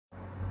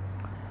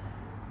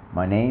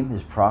My name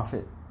is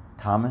Prophet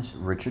Thomas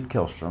Richard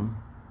Kilstrom,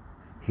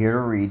 here to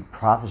read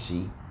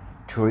Prophecy,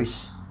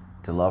 Choice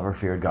to Love or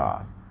Fear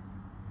God.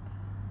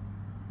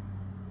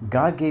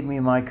 God gave me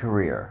my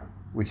career,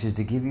 which is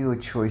to give you a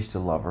choice to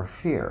love or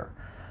fear.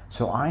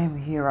 So I am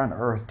here on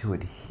earth to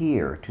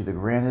adhere to the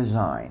grand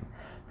design,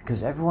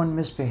 because everyone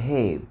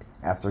misbehaved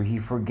after he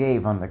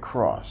forgave on the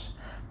cross.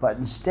 But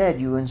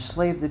instead you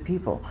enslaved the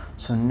people.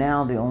 So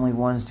now the only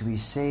ones to be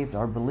saved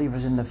are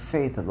believers in the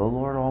faith of the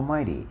Lord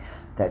Almighty,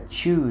 that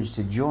choose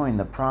to join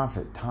the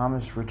prophet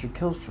Thomas Richard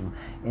Kilstrom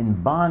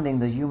in bonding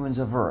the humans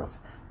of earth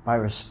by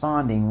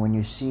responding when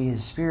you see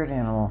his spirit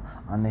animal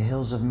on the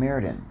hills of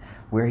Meriden,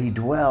 where he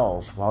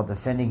dwells while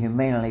defending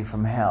humanity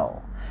from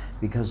hell.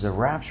 Because the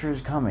rapture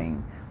is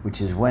coming, which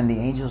is when the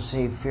angels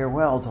say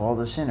farewell to all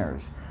the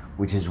sinners,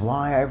 which is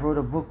why I wrote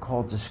a book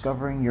called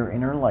Discovering Your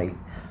Inner Light,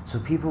 so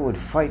people would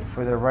fight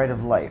for their right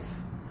of life.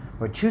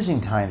 But choosing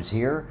time's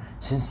here,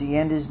 since the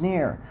end is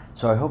near,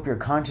 so I hope your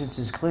conscience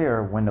is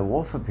clear when the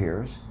wolf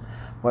appears.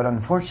 But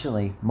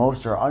unfortunately,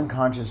 most are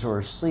unconscious or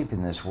asleep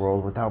in this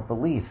world without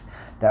belief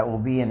that will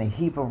be in a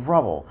heap of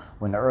rubble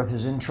when the earth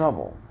is in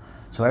trouble.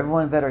 So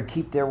everyone better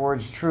keep their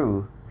words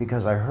true,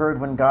 because I heard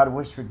when God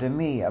whispered to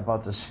me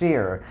about the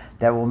sphere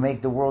that will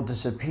make the world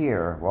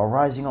disappear while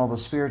rising all the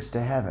spirits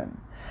to heaven.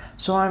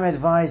 So I'm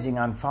advising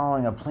on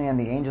following a plan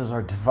the angels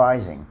are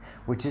devising,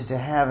 which is to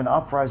have an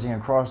uprising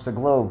across the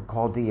globe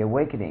called the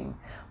Awakening,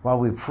 while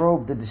we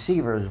probe the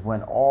deceivers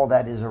when all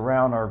that is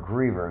around are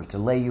grievers to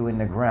lay you in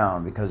the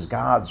ground, because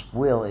God's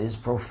will is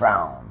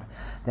profound.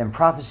 Then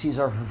prophecies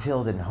are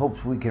fulfilled in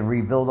hopes we can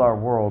rebuild our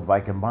world by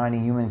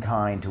combining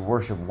humankind to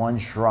worship one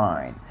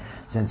shrine,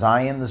 since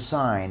I am the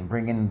sign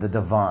bringing the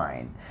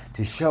divine,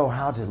 to show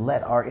how to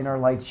let our inner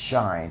light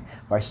shine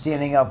by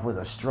standing up with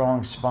a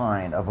strong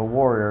spine of a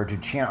warrior to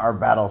chant our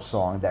battle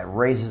song that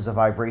raises the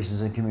vibrations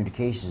and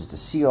communications to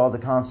see all the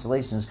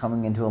constellations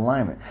coming into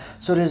alignment.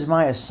 So it is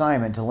my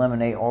assignment to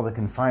eliminate all the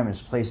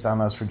confinements placed on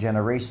us for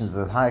generations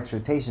with high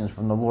expectations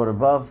from the Lord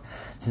above,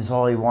 since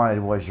all he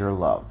wanted was your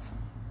love.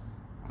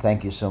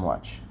 Thank you so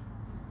much.